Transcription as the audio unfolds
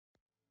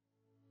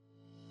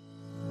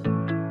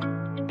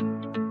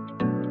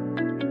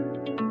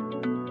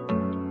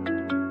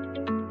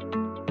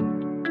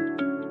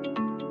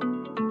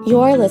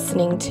You're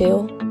listening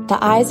to the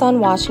Eyes on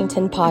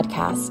Washington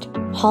podcast,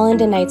 Holland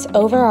and Knight's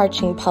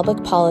overarching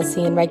public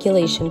policy and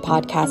regulation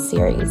podcast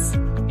series.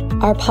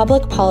 Our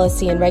public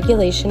policy and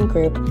regulation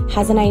group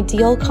has an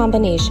ideal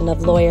combination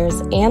of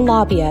lawyers and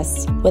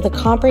lobbyists with a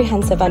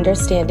comprehensive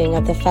understanding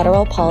of the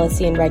federal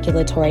policy and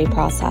regulatory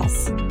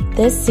process.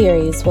 This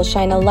series will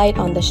shine a light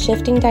on the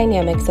shifting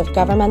dynamics of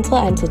governmental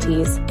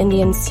entities and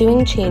the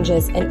ensuing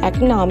changes in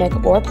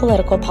economic or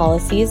political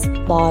policies,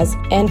 laws,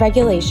 and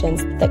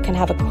regulations that can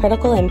have a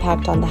critical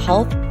impact on the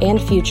health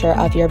and future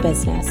of your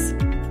business.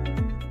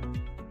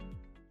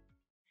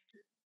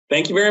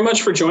 Thank you very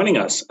much for joining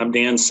us. I'm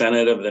Dan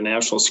Sennett of the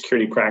National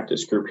Security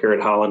Practice Group here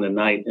at Holland and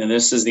Knight, and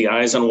this is the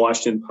Eyes on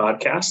Washington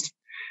podcast.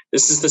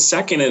 This is the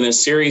second in a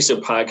series of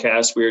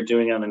podcasts we are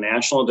doing on the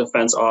National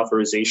Defense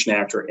Authorization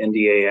Act, or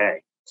NDAA.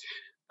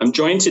 I'm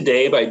joined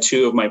today by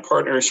two of my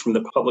partners from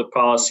the public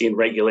policy and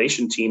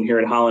regulation team here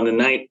at Holland and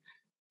Knight.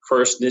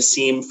 First,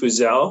 Nasim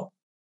Fuzel.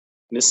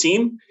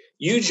 Nasim,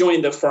 you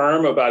joined the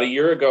firm about a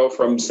year ago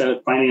from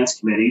Senate Finance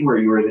Committee, where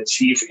you were the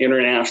Chief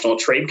International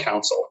Trade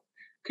Counsel.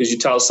 Could you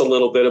tell us a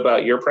little bit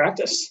about your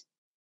practice?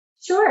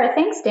 Sure.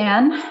 Thanks,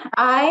 Dan.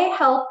 I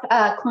help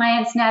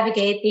clients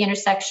navigate the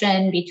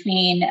intersection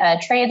between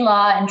trade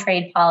law and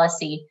trade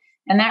policy.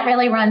 And that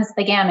really runs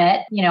the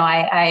gamut. You know,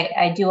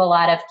 I do a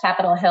lot of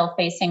Capitol Hill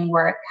facing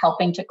work,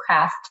 helping to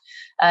craft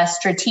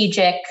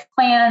strategic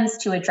plans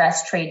to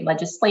address trade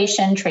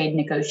legislation, trade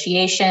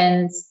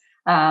negotiations.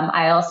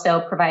 I also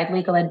provide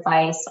legal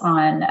advice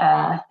on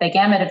the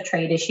gamut of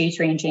trade issues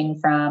ranging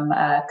from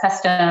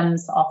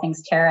customs, all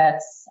things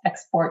tariffs,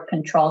 export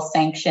control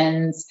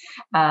sanctions,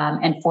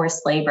 and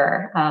forced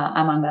labor,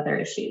 among other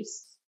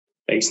issues.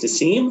 Thanks,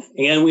 Nasim.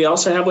 And we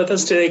also have with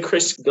us today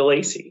Chris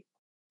DeLacy.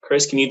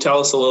 Chris, can you tell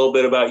us a little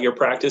bit about your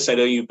practice? I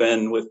know you've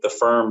been with the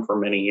firm for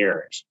many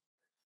years.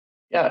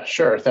 Yeah,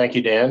 sure. Thank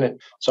you, Dan.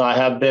 So I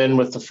have been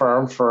with the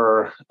firm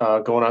for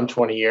going on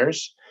 20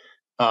 years.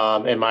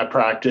 And my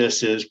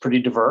practice is pretty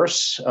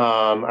diverse.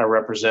 I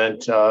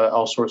represent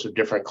all sorts of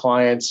different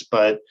clients,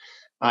 but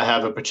I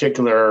have a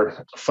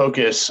particular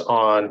focus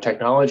on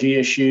technology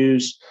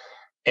issues.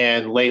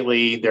 And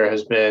lately, there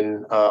has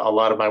been a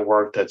lot of my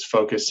work that's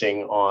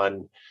focusing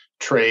on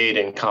trade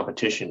and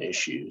competition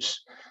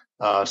issues.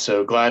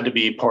 So glad to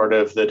be part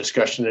of the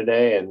discussion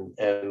today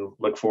and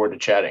look forward to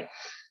chatting.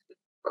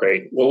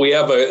 Great. Well, we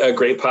have a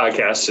great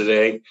podcast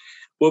today.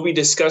 We'll be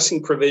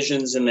discussing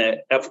provisions in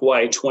the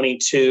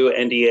FY22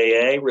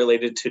 NDAA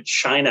related to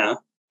China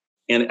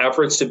and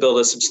efforts to build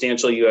a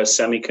substantial U.S.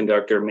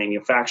 semiconductor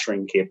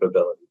manufacturing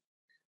capability.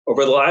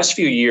 Over the last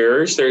few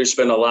years, there's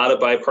been a lot of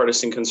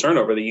bipartisan concern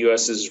over the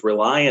U.S.'s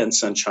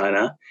reliance on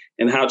China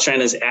and how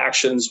China's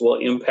actions will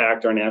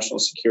impact our national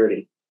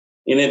security.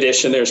 In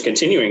addition, there's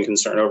continuing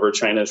concern over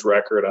China's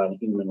record on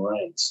human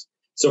rights.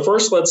 So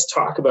first, let's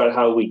talk about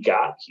how we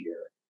got here.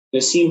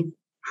 Nasim,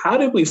 how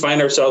did we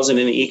find ourselves in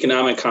an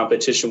economic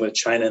competition with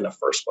China in the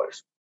first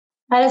place?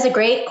 That is a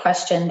great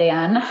question,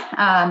 Dan.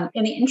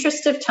 In the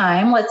interest of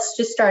time, let's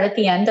just start at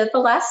the end of the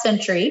last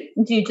century,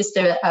 do just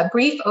a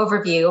brief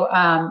overview.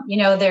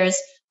 There's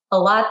a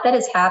lot that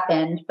has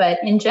happened, but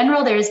in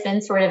general, there's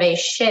been sort of a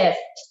shift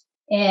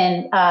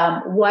in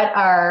what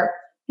our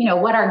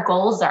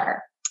goals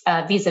are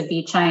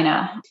vis-a-vis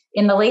China.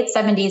 In the late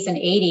 70s and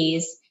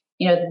 80s,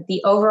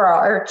 the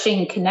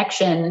overarching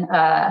connection,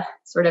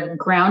 sort of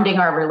grounding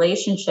our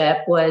relationship,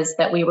 was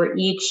that we were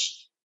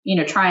each,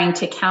 trying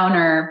to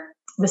counter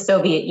the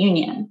Soviet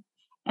Union.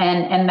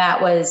 And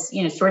that was,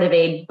 sort of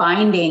a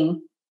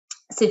binding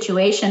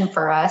situation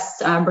for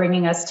us,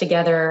 bringing us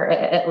together,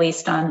 at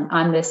least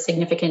on this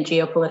significant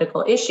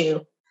geopolitical issue.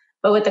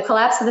 But with the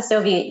collapse of the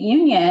Soviet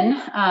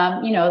Union,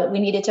 we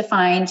needed to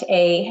find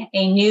a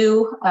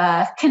new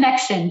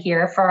connection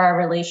here for our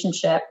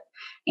relationship.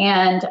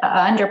 And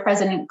under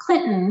President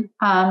Clinton,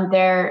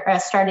 there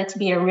started to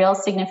be a real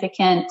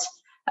significant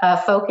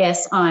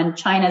focus on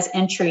China's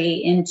entry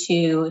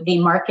into the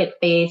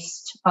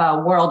market-based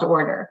world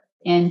order.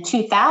 In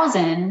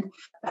 2000,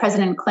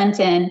 President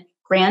Clinton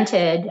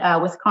granted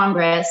with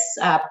Congress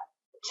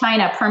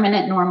China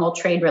permanent normal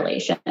trade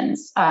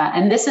relations.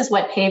 And this is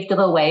what paved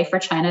the way for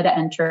China to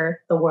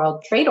enter the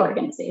World Trade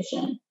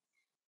Organization.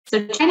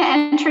 So China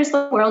enters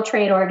the World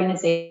Trade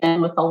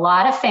Organization with a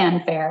lot of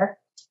fanfare.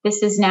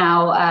 This is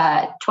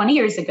now 20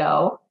 years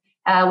ago,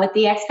 with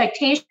the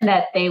expectation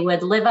that they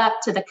would live up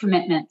to the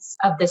commitments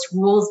of this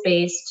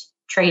rules-based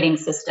trading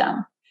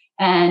system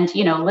and,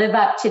 live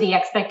up to the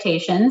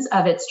expectations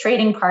of its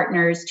trading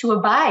partners to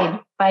abide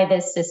by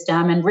this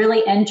system and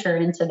really enter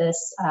into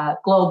this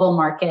global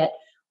market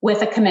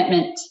with a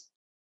commitment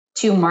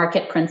to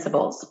market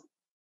principles.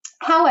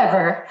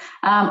 However,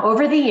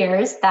 over the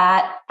years,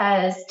 that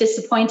has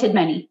disappointed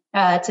many,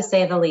 to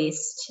say the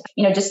least.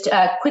 Just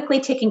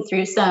quickly ticking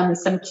through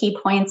some key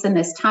points in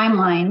this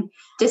timeline.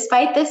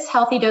 Despite this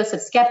healthy dose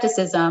of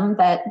skepticism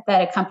that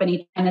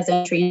accompanied China's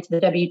entry into the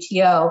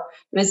WTO,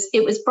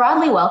 it was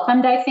broadly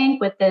welcomed, I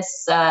think, with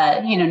this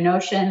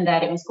notion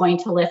that it was going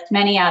to lift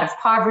many out of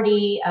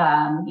poverty.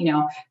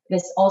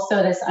 This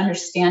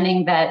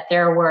understanding that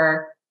there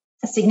were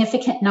a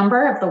significant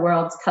number of the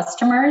world's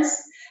customers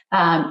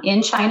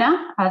in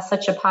China,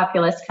 such a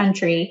populous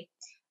country.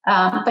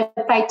 But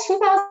by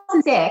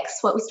 2006,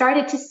 what we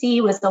started to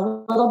see was a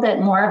little bit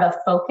more of a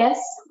focus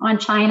on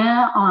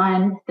China,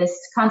 on this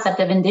concept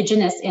of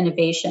indigenous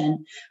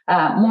innovation,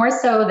 more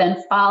so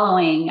than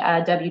following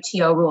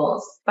WTO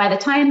rules. By the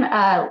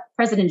time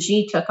President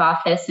Xi took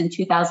office in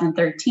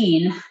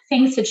 2013,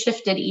 things had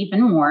shifted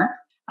even more.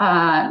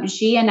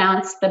 Xi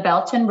announced the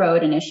Belt and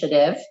Road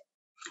Initiative,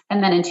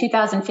 and then in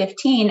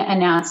 2015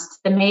 announced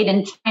the Made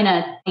in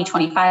China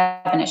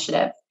 2025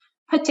 initiative.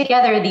 Put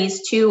together,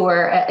 these two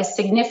were a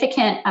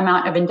significant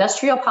amount of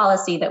industrial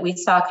policy that we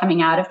saw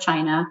coming out of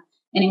China,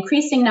 an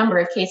increasing number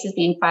of cases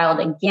being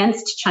filed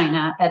against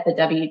China at the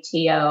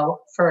WTO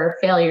for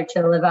failure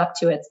to live up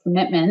to its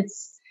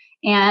commitments,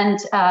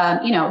 and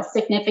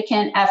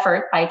significant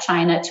effort by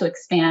China to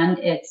expand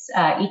its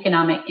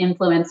economic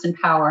influence and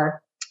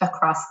power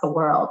across the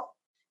world.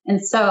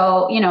 And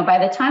so, by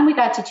the time we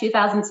got to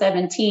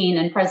 2017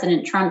 and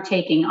President Trump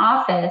taking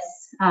office,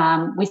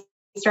 we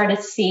started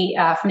to see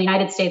from the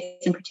United States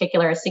in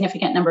particular a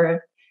significant number of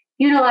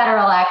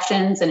unilateral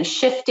actions and a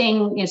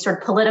shifting sort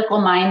of political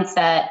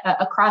mindset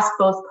across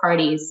both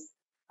parties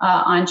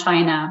on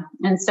China.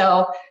 And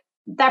so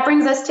that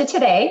brings us to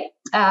today.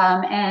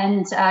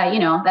 That's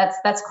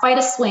quite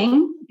a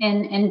swing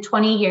in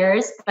 20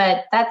 years,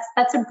 but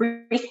that's a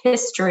brief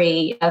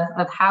history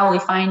of how we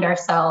find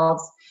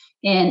ourselves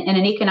in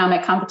an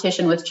economic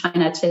competition with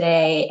China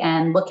today,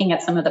 and looking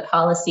at some of the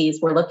policies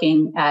we're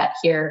looking at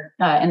here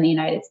in the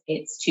United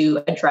States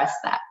to address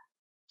that.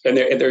 And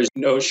there's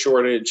no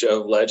shortage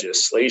of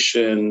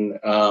legislation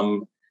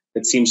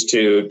that seems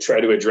to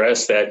try to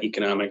address that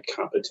economic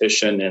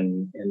competition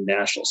and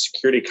national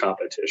security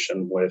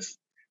competition with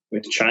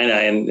China.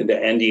 And the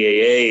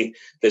NDAA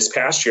this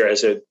past year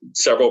has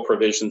several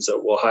provisions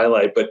that we'll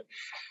highlight, but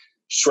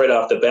just right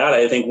off the bat,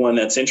 I think one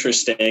that's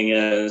interesting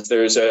is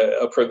there's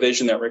a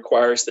provision that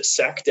requires the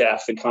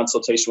SecDef, in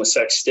consultation with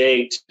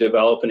Sec-State, to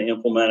develop and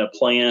implement a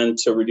plan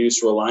to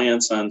reduce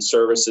reliance on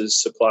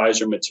services, supplies,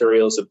 or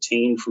materials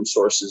obtained from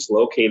sources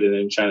located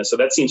in China. So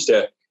that seems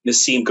to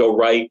go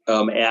right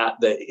at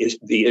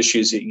the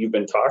issues that you've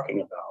been talking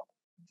about.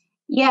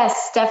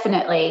 Yes,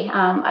 definitely.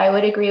 I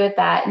would agree with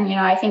that. And,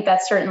 I think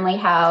that's certainly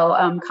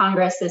how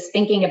Congress is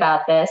thinking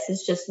about this,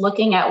 is just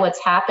looking at what's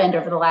happened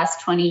over the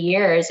last 20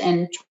 years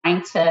and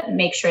trying to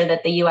make sure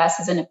that the U.S.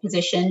 is in a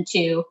position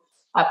to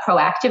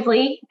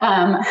proactively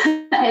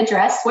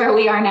address where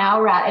we are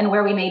now and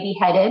where we may be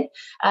headed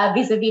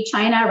vis-a-vis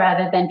China,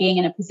 rather than being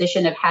in a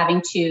position of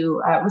having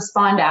to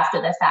respond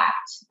after the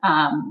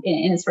fact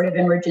in sort of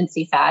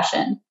emergency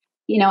fashion.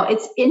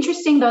 It's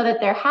interesting, though,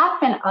 that there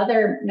have been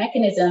other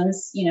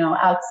mechanisms,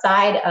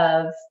 outside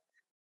of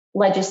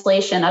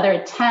legislation, other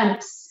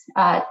attempts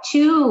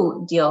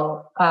to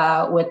deal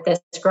with this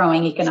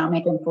growing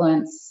economic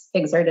influence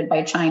exerted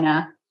by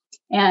China.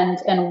 And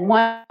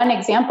one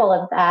example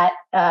of that,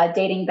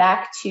 dating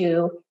back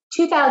to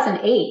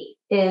 2008,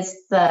 is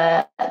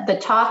the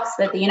talks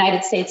that the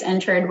United States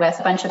entered with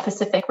a bunch of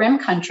Pacific Rim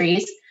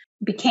countries,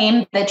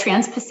 became the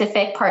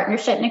Trans-Pacific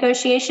Partnership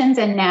Negotiations,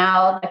 and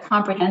now the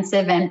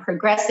Comprehensive and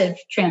Progressive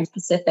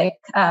Trans-Pacific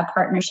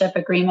Partnership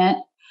Agreement.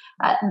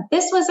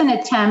 This was an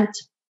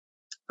attempt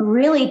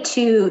really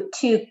to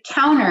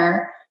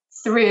counter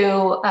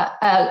through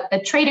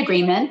a trade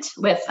agreement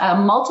with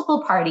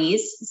multiple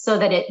parties, so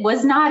that it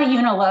was not a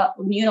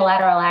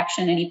unilateral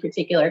action any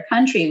particular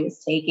country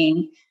was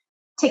taking,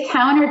 to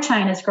counter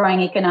China's growing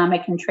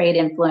economic and trade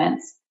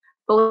influence,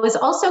 but was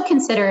also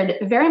considered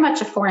very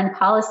much a foreign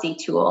policy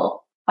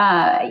tool.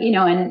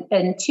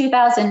 In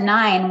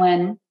 2009,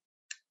 when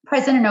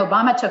President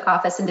Obama took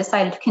office and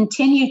decided to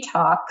continue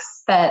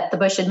talks that the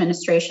Bush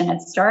administration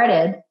had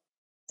started,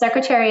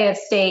 Secretary of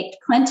State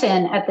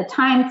Clinton at the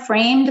time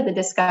framed the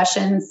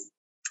discussions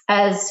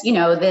as,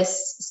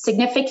 this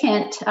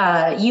significant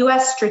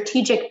U.S.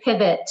 strategic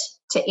pivot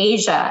to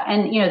Asia.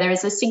 And,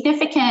 there's a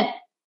significant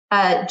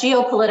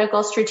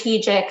geopolitical,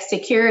 strategic,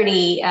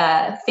 security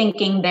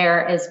thinking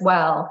there as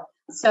well.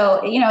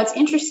 So, it's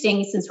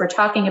interesting, since we're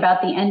talking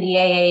about the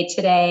NDAA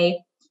today,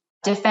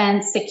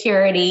 defense,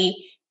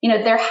 security,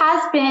 there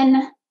has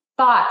been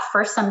thought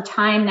for some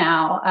time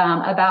now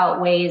about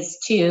ways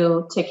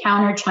to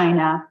counter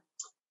China.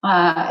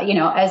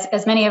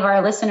 As many of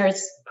our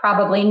listeners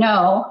probably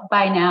know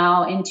by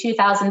now, in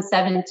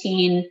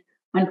 2017,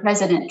 when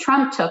President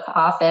Trump took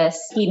office,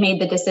 he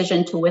made the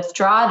decision to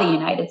withdraw the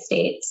United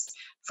States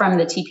from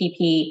the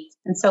TPP.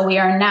 And so we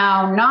are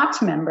now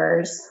not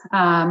members.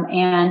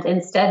 And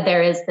instead,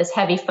 there is this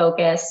heavy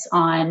focus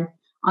on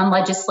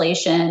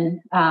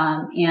legislation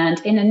and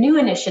in a new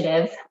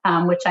initiative,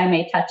 which I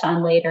may touch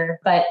on later,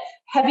 but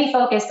heavy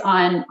focus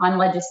on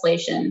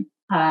legislation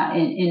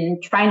in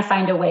trying to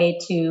find a way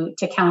to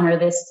counter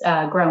this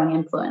growing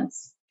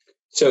influence.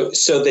 So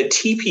the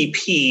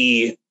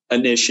TPP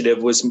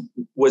initiative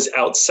was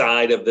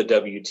outside of the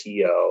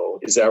WTO.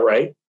 Is that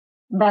right?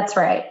 That's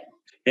right.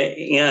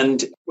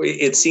 And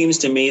it seems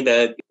to me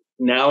that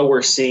now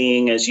we're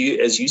seeing, as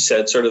you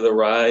said, sort of the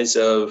rise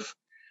of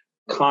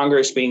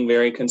Congress being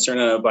very concerned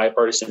on a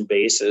bipartisan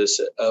basis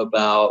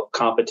about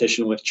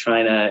competition with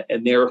China,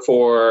 and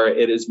therefore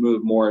it has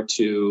moved more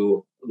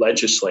to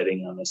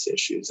legislating on this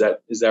issue.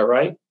 Is that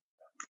right?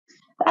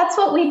 That's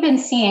what we've been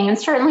seeing, and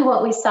certainly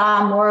what we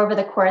saw more over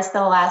the course of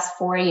the last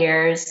 4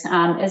 years,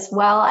 as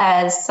well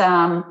as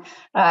some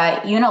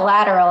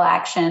unilateral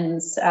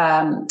actions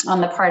on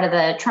the part of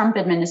the Trump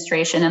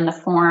administration in the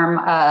form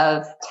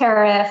of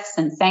tariffs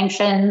and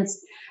sanctions.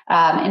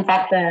 In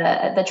fact,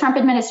 the Trump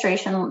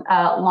administration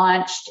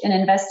launched an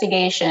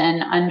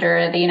investigation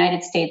under the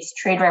United States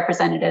Trade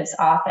Representative's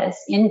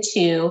Office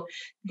into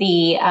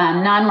the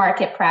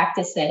non-market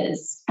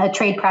practices,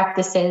 trade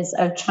practices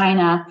of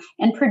China,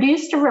 and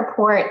produced a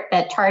report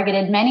that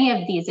targeted many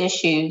of these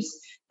issues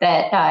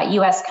that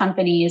U.S.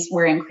 companies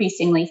were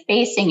increasingly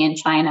facing in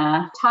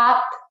China.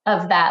 Top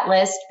of that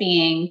list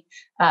being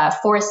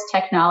forced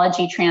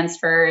technology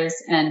transfers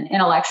and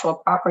intellectual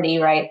property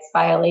rights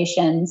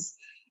violations.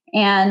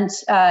 And,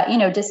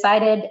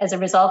 decided as a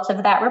result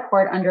of that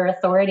report, under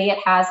authority it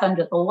has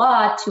under the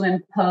law, to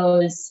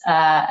impose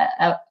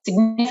a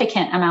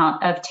significant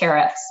amount of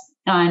tariffs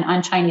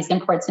on Chinese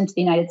imports into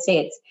the United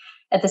States.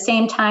 At the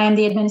same time,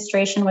 the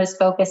administration was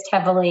focused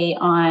heavily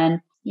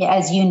on,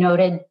 as you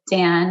noted,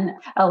 Dan,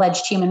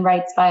 alleged human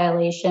rights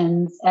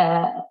violations,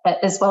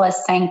 as well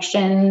as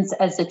sanctions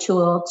as a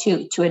tool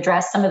to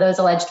address some of those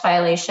alleged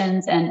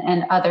violations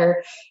and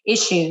other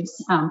issues,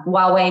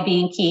 Huawei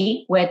being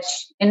key, which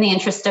in the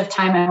interest of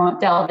time, I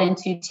won't delve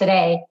into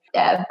today.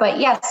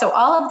 So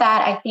all of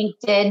that, I think,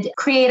 did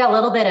create a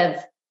little bit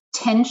of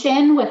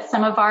tension with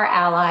some of our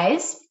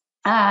allies.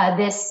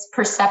 This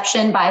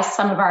perception by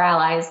some of our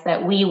allies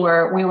that we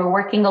were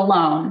working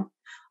alone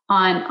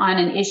on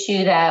an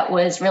issue that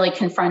was really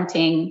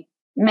confronting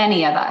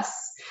many of us.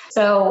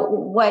 So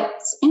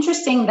what's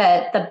interesting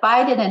that the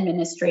Biden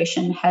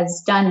administration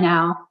has done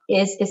now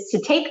is to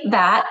take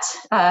that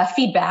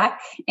feedback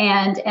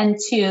and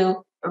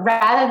to,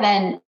 rather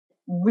than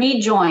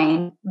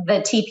rejoin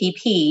the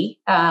TPP,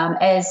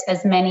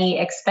 as many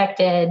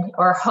expected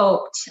or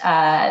hoped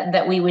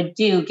that we would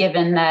do,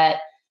 given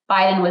that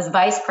Biden was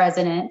vice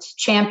president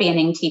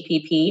championing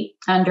TPP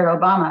under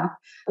Obama.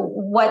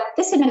 What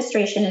this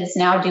administration is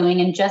now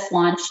doing and just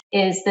launched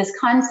is this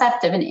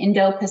concept of an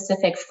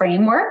Indo-Pacific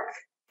framework,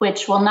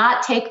 which will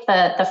not take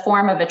the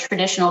form of a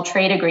traditional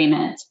trade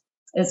agreement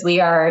as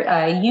we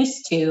are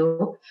used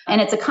to.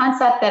 And it's a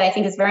concept that I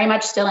think is very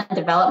much still in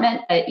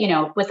development,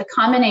 with a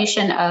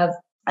combination of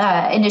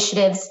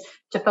initiatives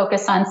to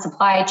focus on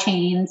supply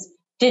chains,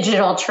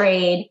 digital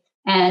trade,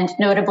 and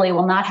notably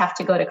will not have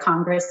to go to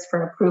Congress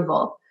for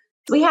approval.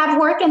 We have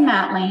work in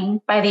that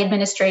lane by the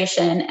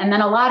administration, and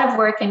then a lot of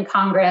work in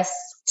Congress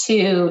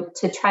to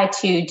try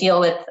to deal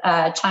with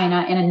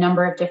China in a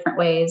number of different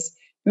ways,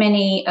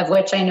 many of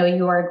which I know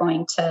you are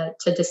going to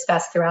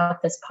discuss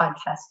throughout this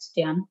podcast,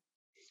 Dan.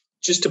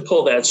 Just to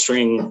pull that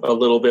string a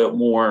little bit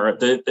more,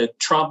 the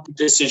Trump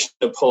decision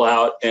to pull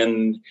out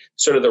and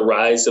sort of the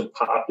rise of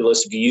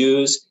populist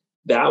views,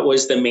 that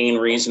was the main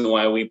reason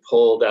why we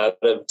pulled out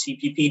of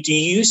TPP. Do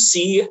you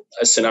see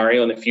a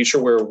scenario in the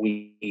future where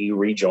we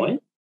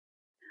rejoin?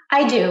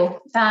 I do.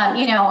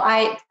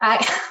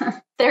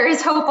 There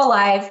is hope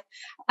alive,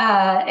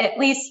 at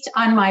least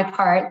on my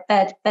part,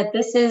 that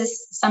this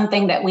is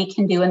something that we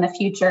can do in the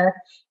future.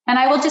 And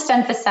I will just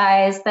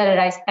emphasize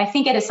that I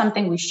think it is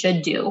something we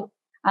should do.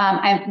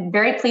 I'm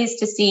very pleased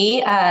to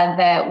see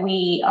that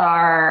we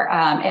are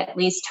at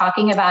least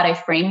talking about a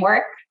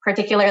framework,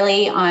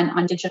 particularly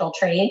on digital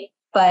trade.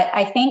 But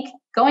I think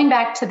going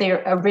back to the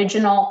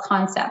original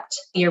concept,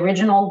 the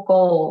original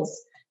goals,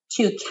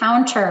 to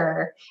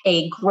counter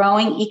a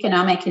growing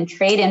economic and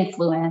trade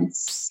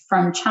influence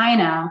from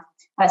China,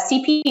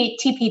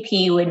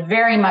 TPP would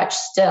very much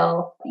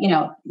still,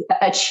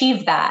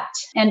 achieve that.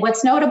 And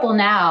what's notable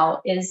now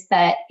is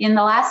that in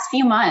the last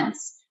few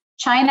months,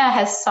 China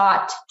has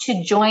sought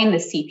to join the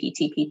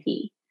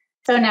CPTPP.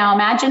 So now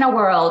imagine a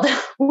world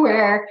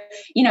where,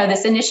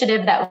 this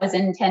initiative that was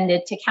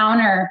intended to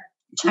counter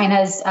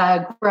China's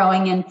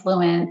growing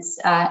influence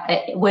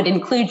would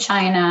include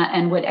China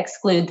and would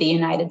exclude the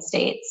United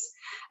States.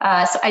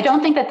 So I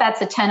don't think that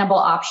that's a tenable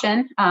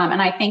option.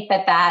 And I think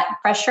that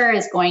pressure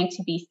is going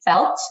to be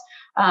felt.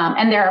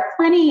 And there are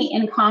plenty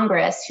in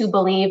Congress who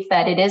believe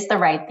that it is the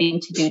right thing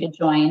to do to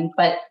join.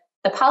 But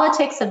the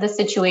politics of the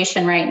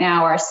situation right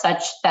now are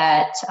such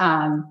that,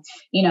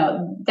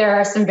 there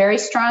are some very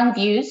strong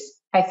views,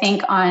 I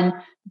think, on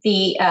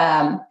the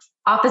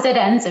opposite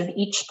ends of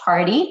each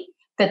party,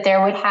 that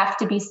there would have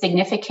to be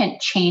significant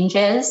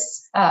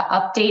changes,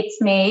 updates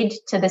made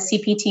to the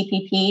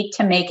CPTPP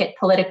to make it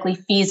politically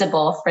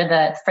feasible for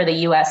the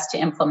U.S. to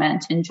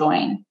implement and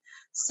join.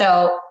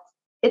 So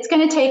it's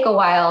going to take a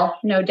while,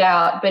 no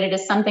doubt, but it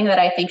is something that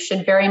I think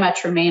should very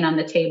much remain on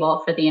the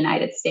table for the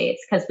United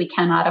States, because we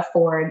cannot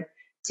afford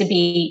to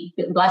be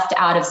left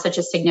out of such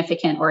a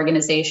significant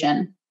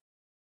organization.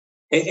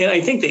 And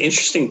I think the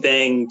interesting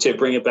thing, to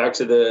bring it back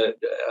to the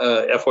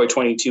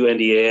FY22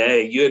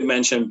 NDAA, you had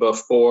mentioned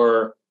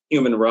before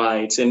human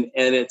rights. And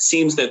it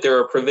seems that there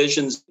are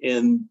provisions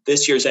in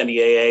this year's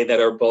NDAA that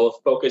are both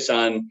focused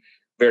on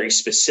very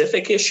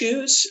specific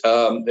issues.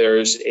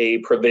 There's a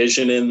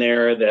provision in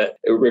there that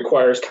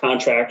requires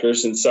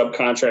contractors and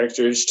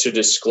subcontractors to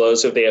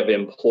disclose if they have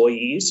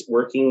employees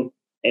working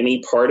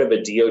any part of a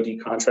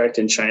DoD contract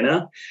in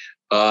China.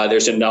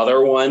 There's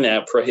another one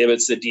that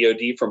prohibits the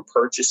DoD from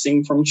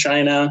purchasing from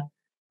China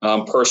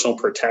personal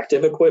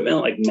protective equipment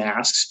like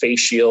masks,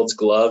 face shields,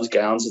 gloves,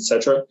 gowns,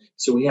 etc.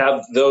 So we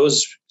have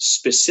those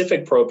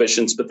specific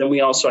prohibitions, but then we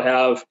also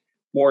have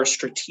more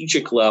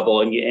strategic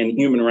level, and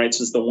human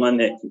rights is the one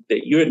that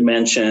you had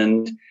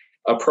mentioned,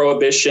 a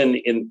prohibition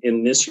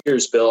in this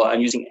year's bill on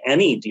using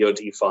any DoD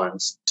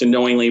funds to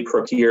knowingly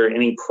procure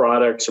any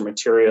products or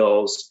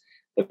materials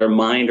that are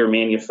mined or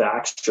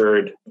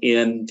manufactured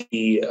in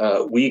the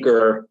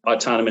Uyghur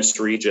Autonomous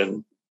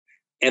Region.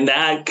 And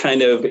that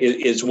kind of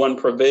is one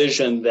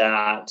provision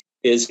that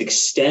is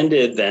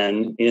extended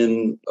then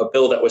in a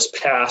bill that was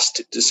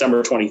passed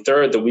December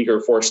 23rd, the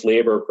Uyghur Forced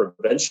Labor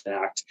Prevention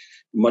Act,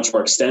 much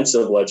more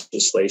extensive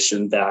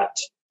legislation that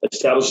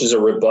establishes a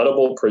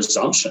rebuttable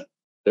presumption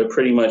that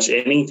pretty much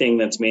anything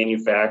that's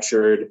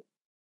manufactured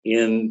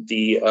in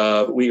the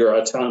Uyghur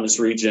Autonomous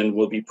Region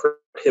will be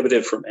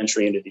prohibited from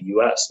entry into the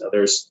U.S. Now,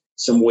 there's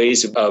some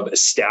ways of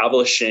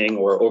establishing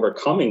or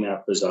overcoming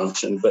that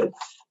presumption, but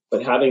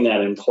having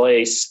that in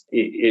place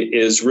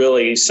is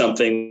really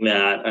something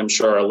that I'm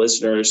sure our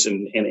listeners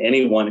and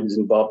anyone who's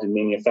involved in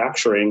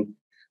manufacturing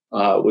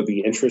would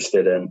be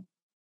interested in.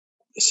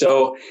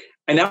 So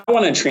I now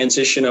want to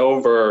transition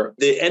over.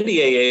 The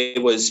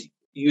NDAA was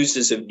used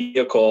as a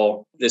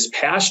vehicle this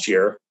past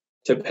year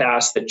to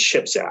pass the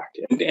CHIPS Act.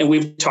 And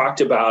we've talked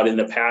about in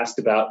the past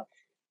about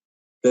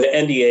the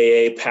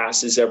NDAA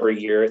passes every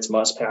year. It's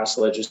must-pass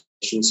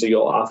legislation, so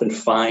you'll often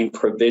find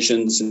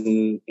provisions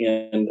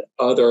and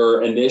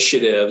other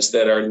initiatives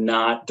that are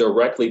not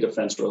directly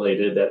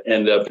defense-related that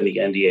end up in the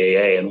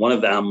NDAA. And one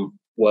of them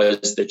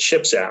was the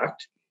CHIPS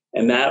Act,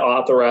 and that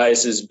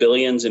authorizes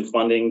billions in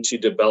funding to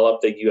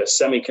develop the U.S.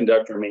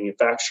 semiconductor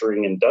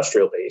manufacturing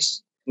industrial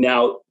base.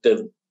 Now,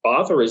 the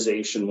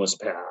authorization was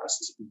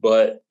passed,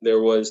 but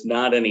there was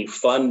not any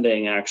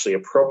funding actually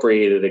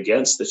appropriated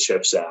against the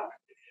CHIPS Act.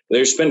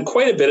 There's been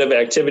quite a bit of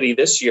activity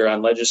this year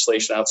on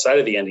legislation outside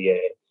of the NDAA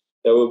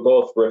that would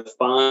both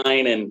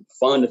refine and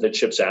fund the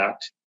CHIPS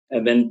Act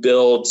and then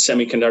build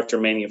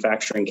semiconductor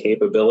manufacturing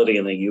capability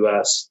in the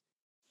U.S.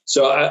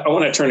 So I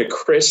want to turn to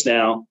Chris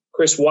now.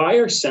 Chris, why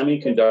are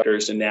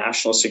semiconductors a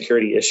national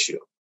security issue?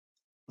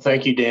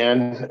 Thank you,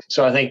 Dan.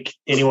 So I think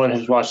anyone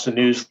who's watched the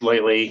news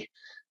lately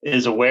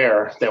is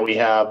aware that we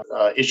have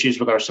issues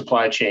with our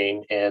supply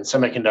chain, and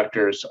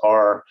semiconductors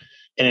are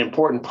an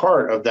important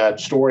part of that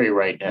story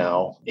right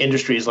now.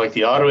 Industries like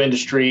the auto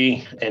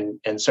industry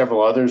and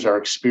several others are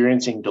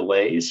experiencing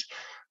delays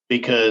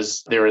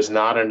because there is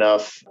not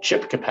enough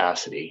chip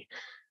capacity.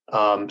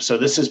 So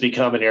this has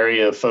become an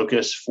area of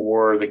focus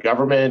for the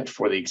government,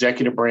 for the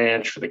executive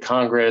branch, for the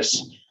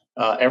Congress.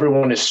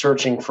 Everyone is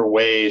searching for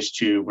ways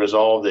to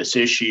resolve this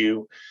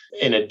issue.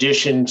 In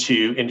addition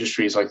to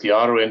industries like the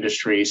auto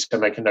industry,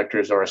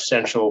 semiconductors are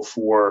essential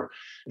for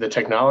the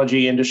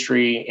technology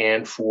industry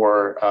and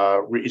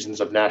for reasons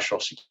of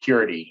national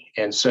security.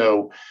 And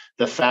so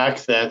the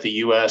fact that the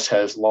U.S.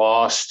 has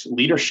lost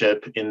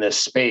leadership in this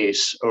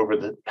space over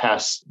the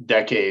past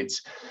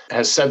decades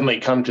has suddenly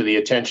come to the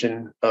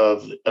attention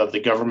of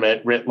the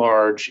government writ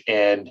large,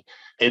 and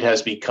it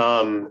has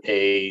become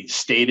a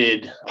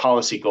stated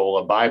policy goal,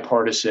 a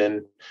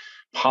bipartisan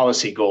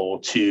policy goal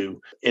to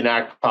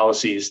enact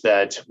policies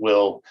that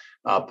will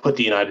put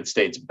the United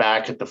States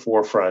back at the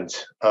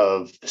forefront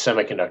of the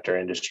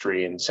semiconductor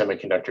industry and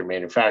semiconductor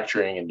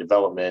manufacturing and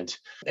development.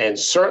 And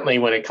certainly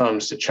when it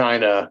comes to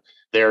China,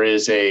 there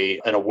is an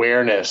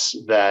awareness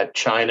that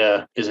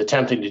China is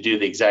attempting to do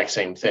the exact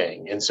same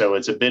thing. And so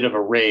it's a bit of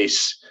a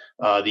race.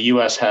 The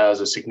U.S.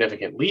 has a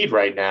significant lead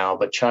right now,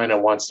 but China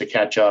wants to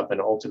catch up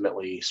and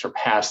ultimately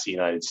surpass the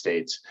United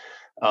States.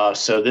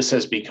 So this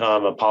has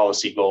become a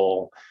policy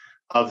goal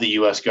of the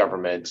U.S.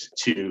 government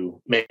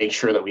to make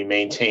sure that we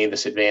maintain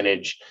this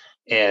advantage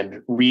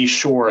and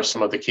reshore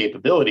some of the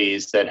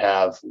capabilities that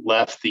have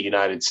left the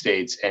United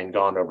States and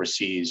gone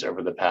overseas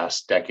over the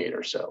past decade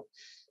or so.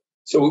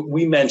 So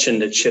we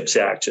mentioned the CHIPS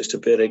Act just a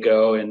bit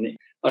ago, and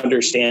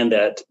understand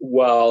that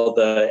while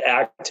the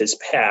act has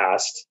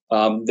passed,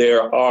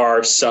 there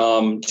are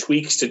some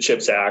tweaks to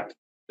CHIPS Act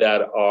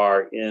that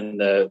are in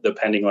the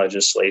pending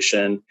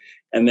legislation.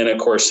 And then, of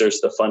course, there's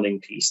the funding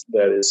piece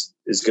that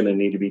is going to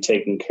need to be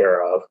taken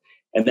care of.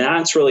 And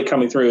that's really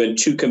coming through in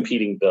two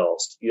competing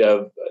bills. You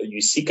have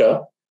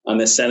USICA on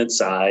the Senate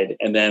side,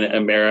 and then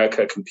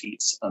America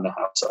Competes on the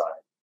House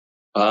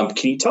side.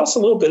 Can you tell us a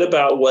little bit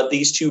about what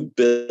these two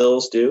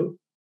bills do?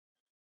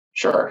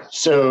 Sure.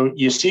 So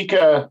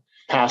USICA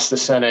passed the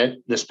Senate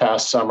this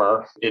past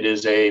summer. It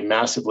is a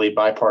massively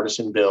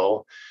bipartisan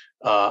bill.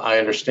 I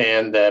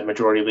understand that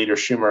Majority Leader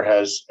Schumer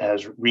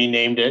has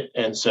renamed it.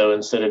 And so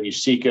instead of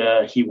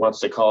USICA, he wants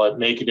to call it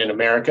Make It in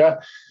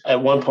America.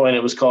 At one point,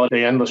 it was called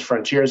the Endless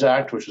Frontiers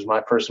Act, which was my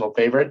personal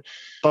favorite.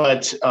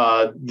 But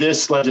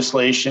this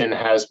legislation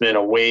has been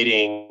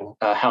awaiting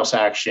House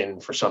action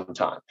for some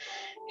time.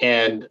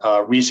 And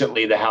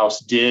recently, the House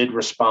did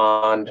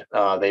respond.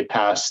 They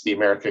passed the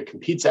America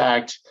Competes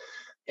Act.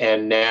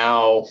 And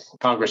now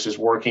Congress is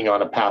working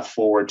on a path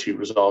forward to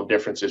resolve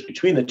differences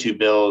between the two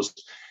bills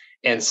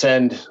and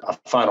send a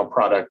final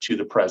product to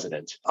the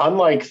president.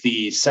 Unlike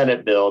the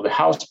Senate bill, the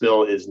House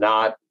bill is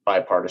not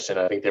bipartisan.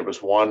 I think there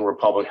was one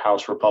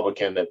House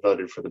Republican that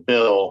voted for the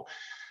bill.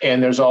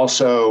 And there's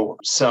also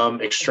some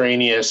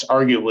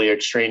arguably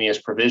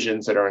extraneous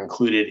provisions that are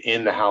included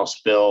in the House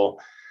bill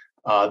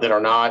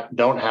that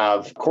don't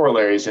have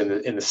corollaries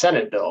in the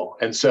Senate bill.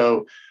 And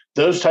so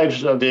those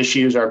types of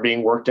issues are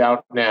being worked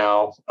out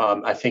now.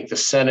 I think the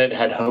Senate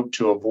had hoped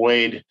to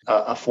avoid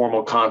a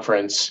formal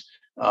conference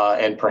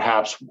and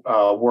perhaps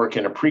work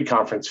in a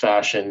pre-conference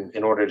fashion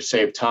in order to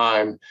save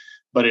time.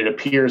 But it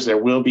appears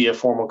there will be a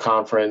formal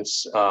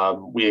conference.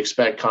 We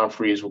expect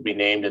conferees will be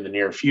named in the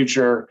near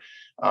future.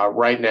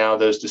 Right now,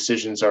 those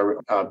decisions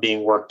are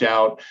being worked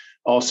out.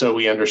 Also,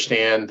 we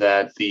understand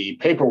that the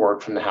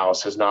paperwork from the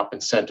House has not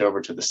been sent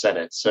over to the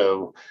Senate.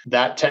 So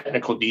that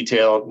technical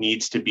detail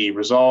needs to be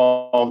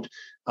resolved.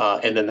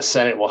 And then the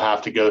Senate will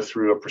have to go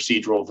through a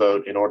procedural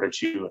vote in order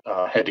to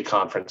head to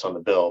conference on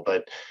the bill.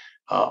 But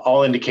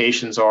all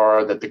indications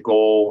are that the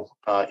goal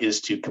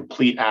is to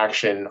complete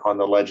action on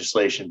the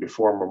legislation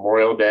before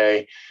Memorial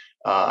Day.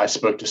 I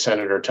spoke to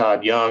Senator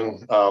Todd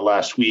Young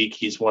last week.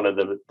 He's one of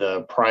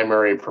the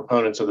primary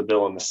proponents of the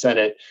bill in the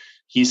Senate.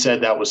 He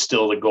said that was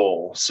still the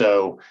goal.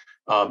 So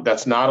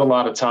that's not a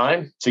lot of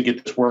time to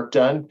get this work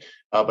done,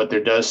 but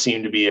there does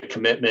seem to be a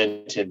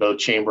commitment in both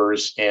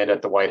chambers and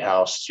at the White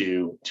House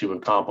to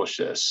accomplish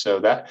this. So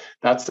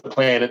that's the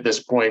plan at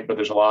this point, but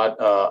there's a lot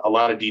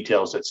of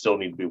details that still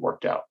need to be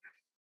worked out.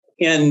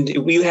 And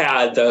we've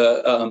had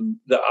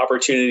the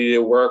opportunity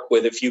to work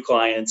with a few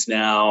clients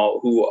now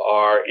who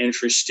are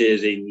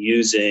interested in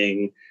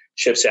using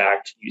CHIPS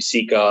Act,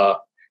 USICA,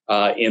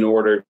 in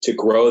order to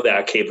grow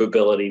that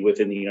capability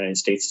within the United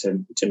States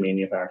to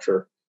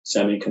manufacture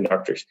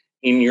semiconductors.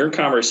 In your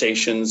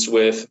conversations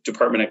with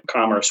Department of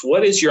Commerce,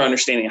 what is your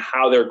understanding of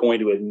how they're going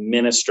to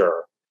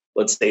administer,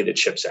 let's say, the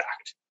CHIPS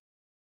Act?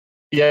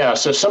 Yeah,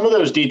 so some of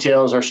those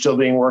details are still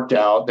being worked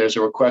out. There's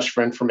a request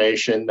for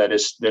information that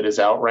is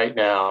out right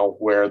now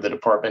where the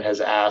department has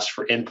asked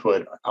for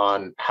input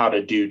on how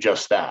to do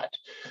just that.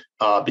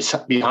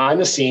 Behind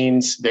the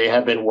scenes, they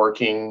have been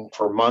working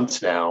for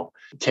months now,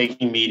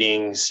 taking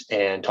meetings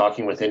and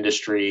talking with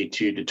industry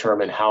to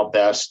determine how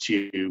best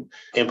to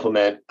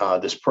implement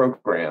this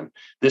program.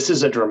 This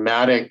is a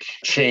dramatic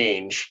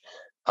change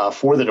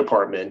for the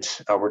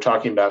department. We're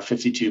talking about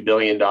 $52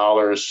 billion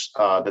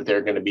that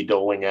they're going to be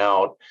doling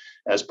out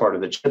as part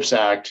of the CHIPS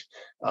Act.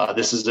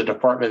 This is the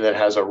department that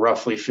has a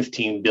roughly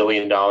 $15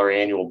 billion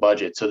annual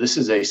budget. So this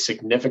is a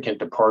significant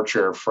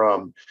departure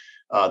from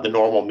the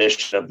normal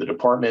mission of the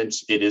department.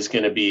 It is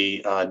going to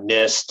be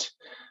NIST,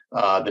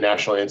 the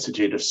National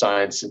Institute of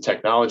Science and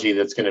Technology,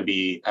 that's going to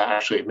be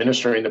actually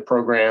administering the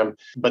program.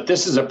 But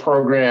this is a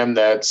program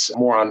that's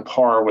more on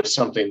par with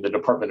something the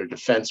Department of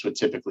Defense would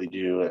typically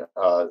do,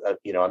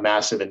 a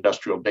massive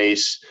industrial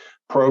base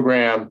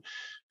program.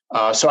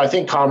 So I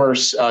think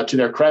Commerce, to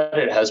their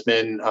credit, has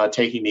been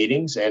taking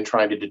meetings and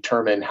trying to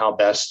determine how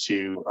best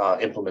to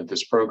implement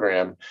this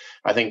program.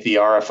 I think the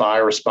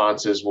RFI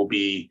responses will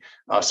be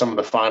some of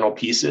the final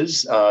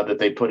pieces that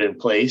they put in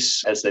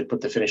place as they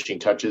put the finishing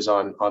touches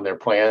on their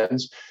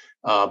plans.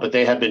 But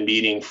they have been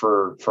meeting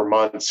for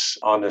months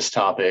on this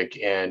topic,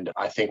 and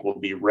I think will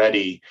be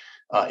ready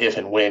if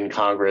and when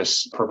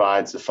Congress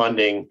provides the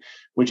funding,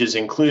 which is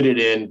included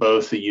in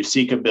both the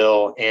USICA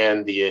bill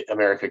and the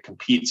America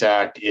Competes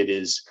Act. It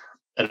is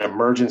an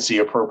emergency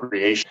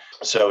appropriation.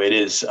 So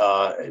it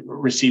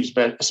receives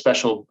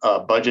special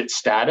budget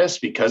status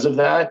because of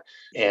that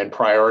and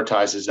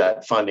prioritizes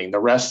that funding. The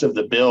rest of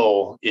the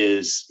bill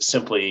is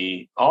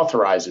simply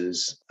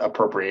authorizes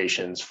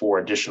appropriations for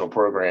additional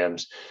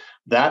programs.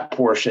 That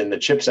portion, the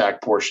CHIPS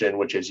Act portion,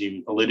 which, as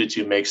you alluded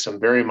to, makes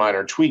some very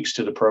minor tweaks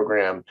to the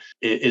program,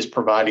 is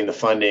providing the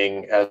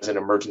funding as an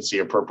emergency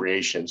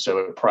appropriation. So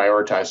it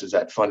prioritizes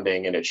that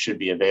funding, and it should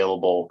be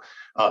available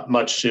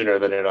much sooner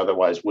than it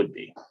otherwise would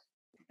be.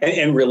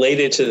 And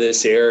related to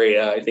this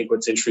area, I think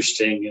what's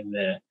interesting in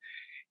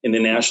the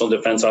National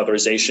Defense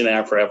Authorization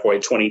Act for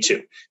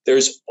FY22,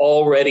 there's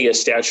already a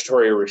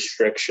statutory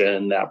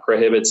restriction that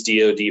prohibits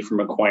DoD from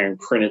acquiring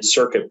printed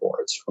circuit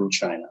boards from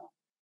China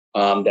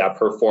that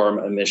perform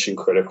a mission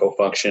critical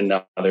function.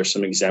 Now, there's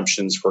some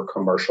exemptions for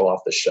commercial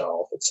off the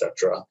shelf, et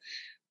cetera.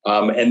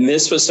 And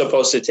this was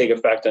supposed to take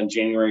effect on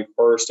January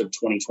 1st of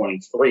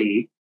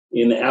 2023.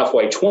 In the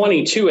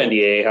FY22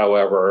 NDAA,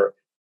 however,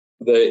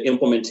 the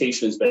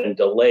implementation has been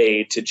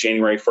delayed to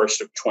January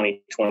 1st of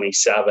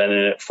 2027, and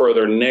it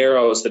further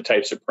narrows the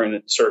types of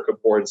printed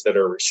circuit boards that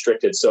are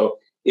restricted. So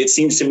it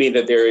seems to me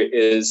that there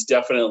is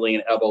definitely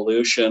an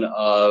evolution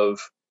of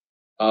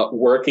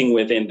working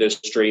with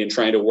industry and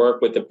trying to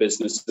work with the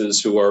businesses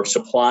who are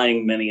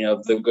supplying many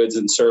of the goods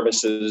and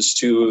services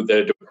to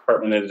the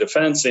Department of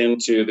Defense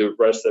and to the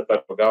rest of the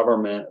federal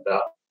government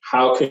about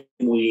how can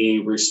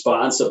we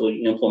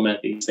responsibly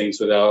implement these things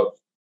without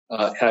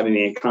having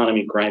the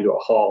economy grind to a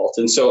halt.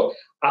 And so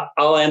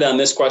I'll end on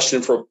this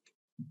question for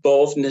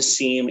both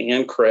Nasim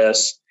and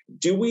Chris.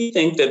 Do we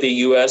think that the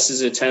U.S.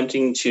 is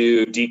attempting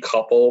to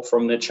decouple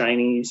from the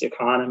Chinese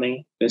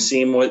economy?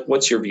 Nasim,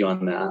 what's your view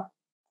on that?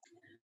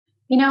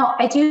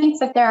 I do think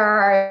that there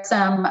are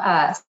some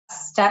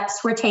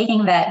steps we're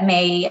taking that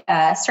may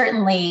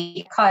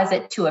certainly cause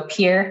it to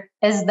appear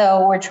as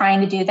though we're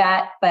trying to do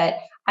that. But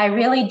I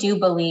really do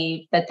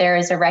believe that there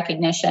is a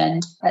recognition,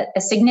 a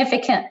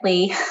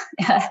significantly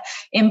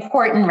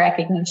important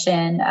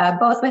recognition,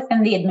 both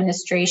within the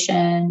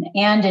administration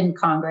and in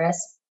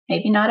Congress,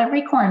 maybe not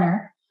every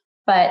corner,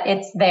 but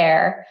it's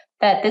there,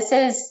 that this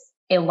is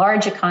a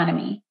large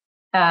economy.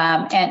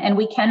 And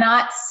we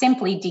cannot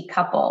simply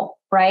decouple,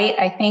 right?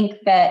 I think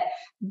that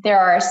there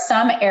are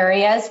some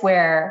areas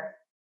where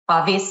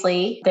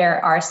obviously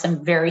there are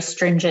some very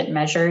stringent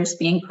measures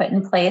being put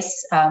in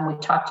place. We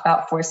talked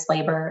about forced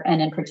labor,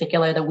 and in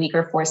particular, the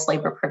Uyghur Forced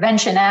Labor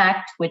Prevention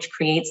Act, which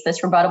creates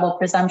this rebuttable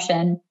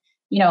presumption.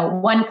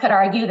 One could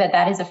argue that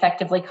that is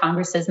effectively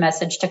Congress's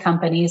message to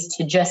companies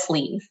to just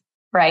leave,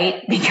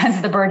 right?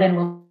 Because the burden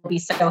will be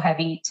so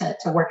heavy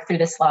to work through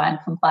this law and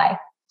comply.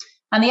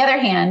 On the other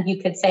hand,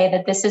 you could say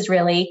that this is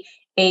really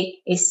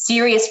a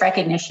serious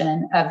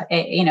recognition of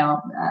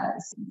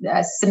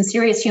some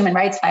serious human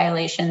rights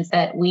violations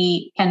that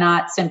we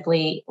cannot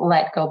simply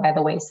let go by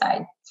the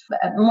wayside.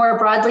 More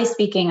broadly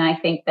speaking, I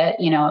think that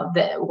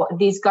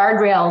these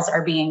guardrails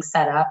are being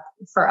set up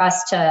for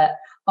us to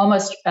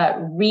almost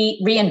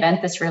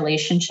reinvent this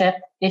relationship,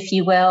 if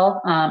you will.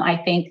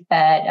 I think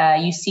that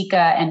USICA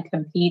and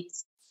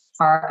COMPETES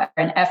are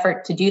an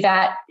effort to do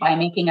that by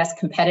making us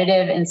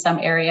competitive in some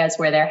areas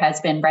where there has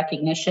been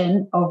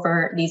recognition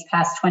over these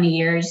past 20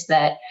 years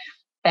that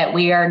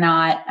we are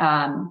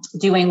not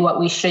doing what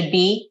we should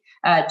be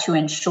to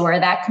ensure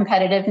that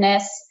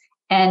competitiveness.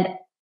 And,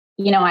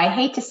 I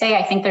hate to say,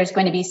 I think there's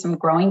going to be some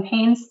growing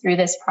pains through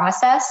this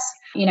process,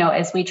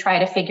 as we try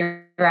to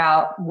figure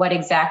out what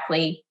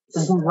exactly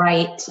the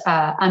right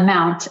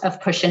amount of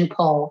push and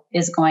pull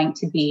is going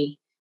to be.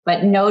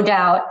 But no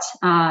doubt,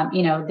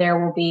 there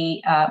will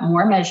be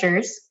more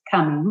measures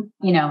coming.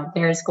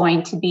 There's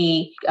going to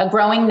be a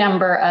growing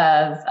number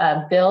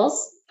of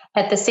bills.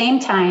 At the same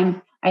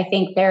time, I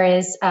think there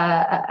is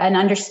an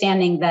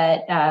understanding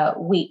that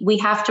we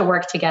have to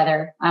work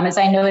together. As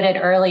I noted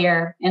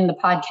earlier in the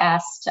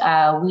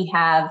podcast, we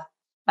have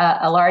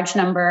a large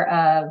number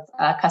of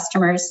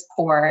customers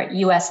for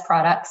U.S.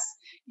 products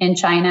in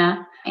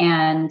China,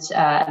 and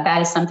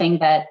that is something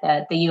that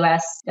the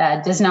U.S.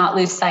 Does not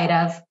lose sight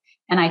of.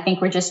 And I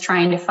think we're just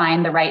trying to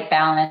find the right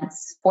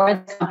balance for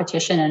the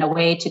competition and a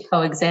way to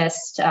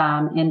coexist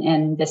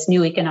in this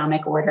new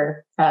economic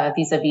order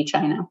vis-a-vis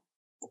China.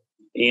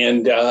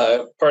 And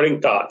parting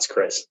thoughts,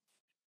 Chris.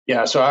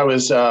 Yeah, so I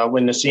was,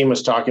 when Nasim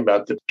was talking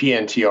about the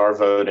PNTR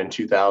vote in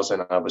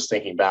 2000, I was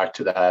thinking back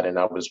to that, and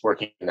I was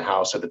working in the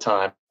House at the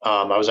time.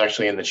 I was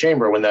actually in the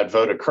chamber when that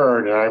vote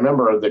occurred, and I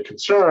remember the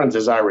concerns,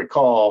 as I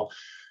recall,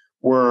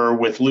 were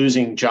with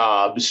losing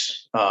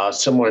jobs,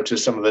 similar to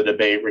some of the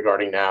debate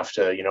regarding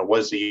NAFTA.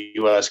 Was the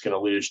U.S. going to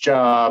lose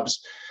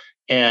jobs?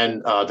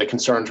 And the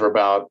concerns were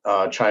about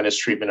China's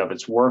treatment of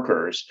its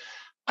workers.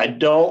 I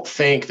don't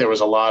think there was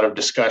a lot of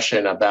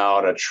discussion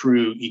about a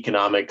true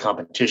economic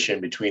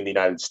competition between the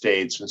United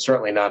States, and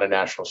certainly not a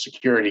national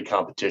security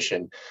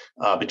competition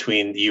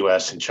between the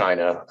U.S. and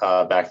China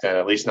back then,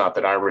 at least not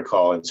that I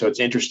recall. And so it's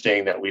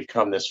interesting that we've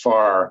come this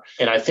far.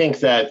 And I think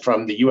that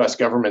from the U.S.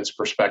 government's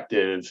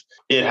perspective,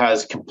 it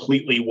has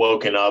completely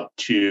woken up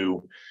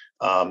to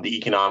the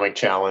economic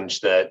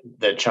challenge that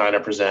China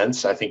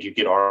presents. I think you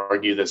could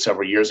argue that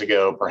several years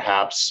ago,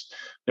 perhaps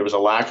there was a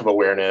lack of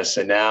awareness,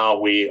 and now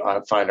we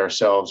find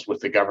ourselves with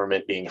the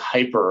government being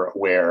hyper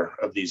aware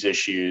of these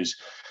issues.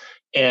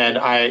 And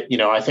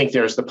I think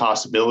there's the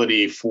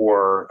possibility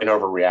for an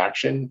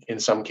overreaction in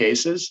some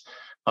cases.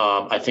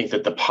 I think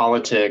that the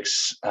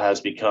politics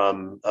has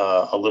become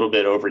a little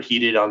bit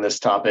overheated on this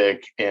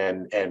topic,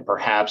 and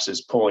perhaps is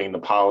pulling the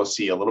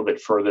policy a little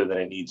bit further than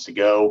it needs to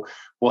go.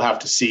 We'll have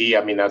to see.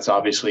 I mean, that's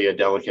obviously a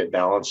delicate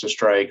balance to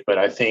strike, but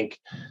I think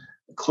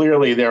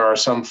clearly there are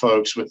some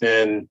folks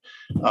within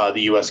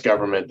the U.S.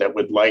 government that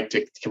would like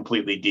to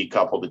completely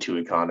decouple the two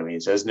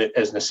economies. As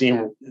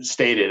Nasim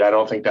stated, I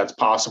don't think that's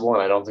possible,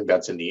 and I don't think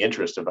that's in the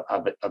interest of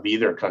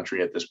either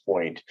country at this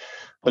point.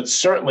 But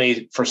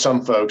certainly for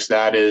some folks,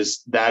 that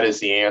is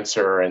the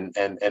answer, and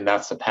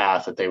that's the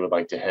path that they would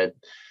like to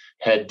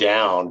head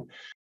down.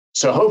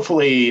 So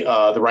hopefully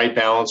the right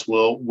balance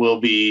will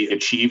be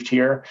achieved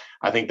here.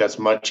 I think that's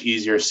much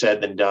easier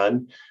said than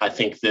done. I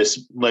think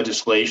this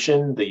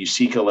legislation, the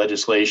USICA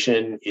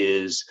legislation,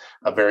 is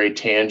a very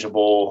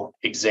tangible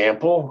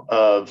example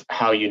of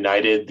how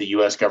united the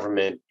U.S.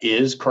 government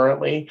is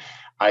currently.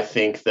 I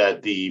think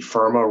that the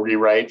FIRMA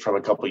rewrite from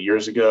a couple of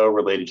years ago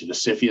related to the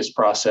CFIUS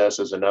process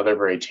is another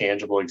very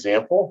tangible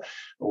example.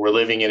 We're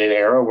living in an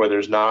era where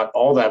there's not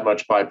all that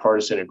much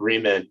bipartisan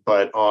agreement,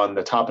 but on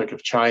the topic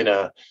of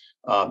China,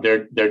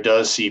 there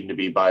does seem to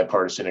be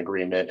bipartisan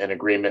agreement and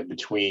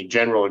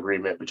general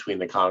agreement between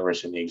the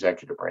Congress and the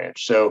executive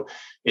branch. So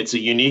it's a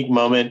unique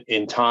moment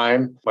in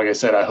time. Like I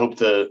said, I hope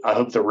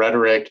the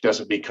rhetoric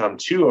doesn't become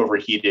too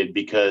overheated,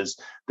 because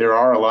there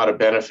are a lot of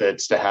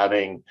benefits to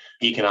having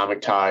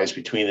economic ties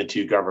between the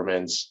two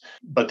governments.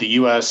 But the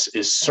U.S.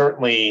 is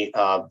certainly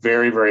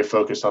very, very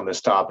focused on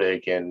this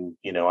topic. And,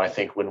 I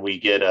think when we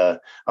get a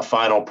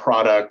final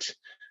product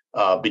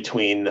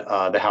between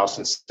the House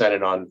and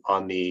Senate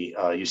on the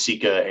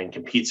USICA and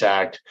Competes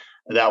Act,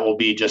 that will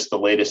be just the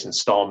latest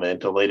installment,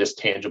 the latest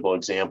tangible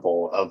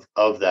example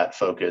of that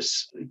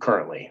focus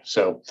currently.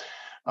 So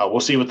we'll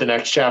see what the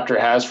next chapter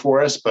has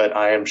for us, but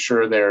I am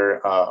sure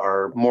there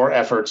are more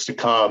efforts to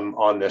come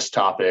on this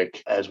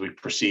topic as we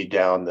proceed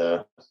down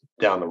the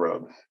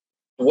road.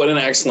 What an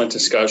excellent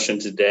discussion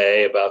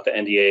today about the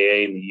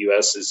NDAA and the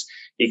U.S.'s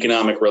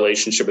economic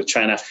relationship with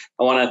China.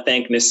 I want to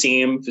thank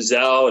Nassim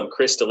Fazel and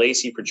Chris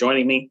DeLacy for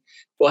joining me.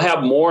 We'll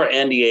have more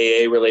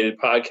NDAA-related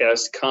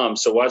podcasts to come,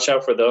 so watch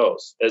out for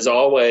those. As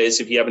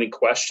always, if you have any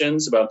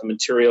questions about the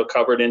material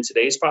covered in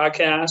today's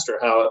podcast or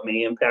how it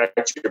may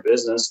impact your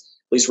business,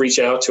 please reach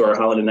out to our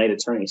Holland & Knight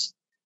attorneys.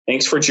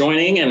 Thanks for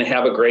joining, and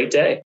have a great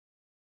day.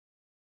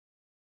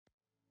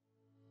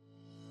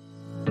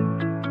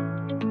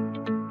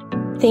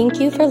 Thank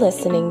you for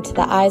listening to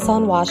the Eyes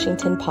on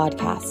Washington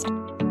podcast,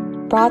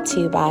 brought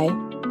to you by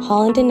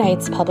Holland &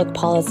 Knight's Public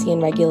Policy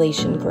and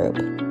Regulation Group.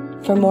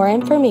 For more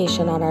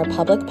information on our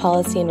Public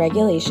Policy and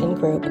Regulation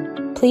Group,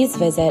 please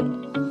visit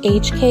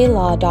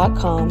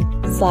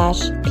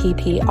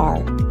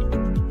hklaw.com/ppr.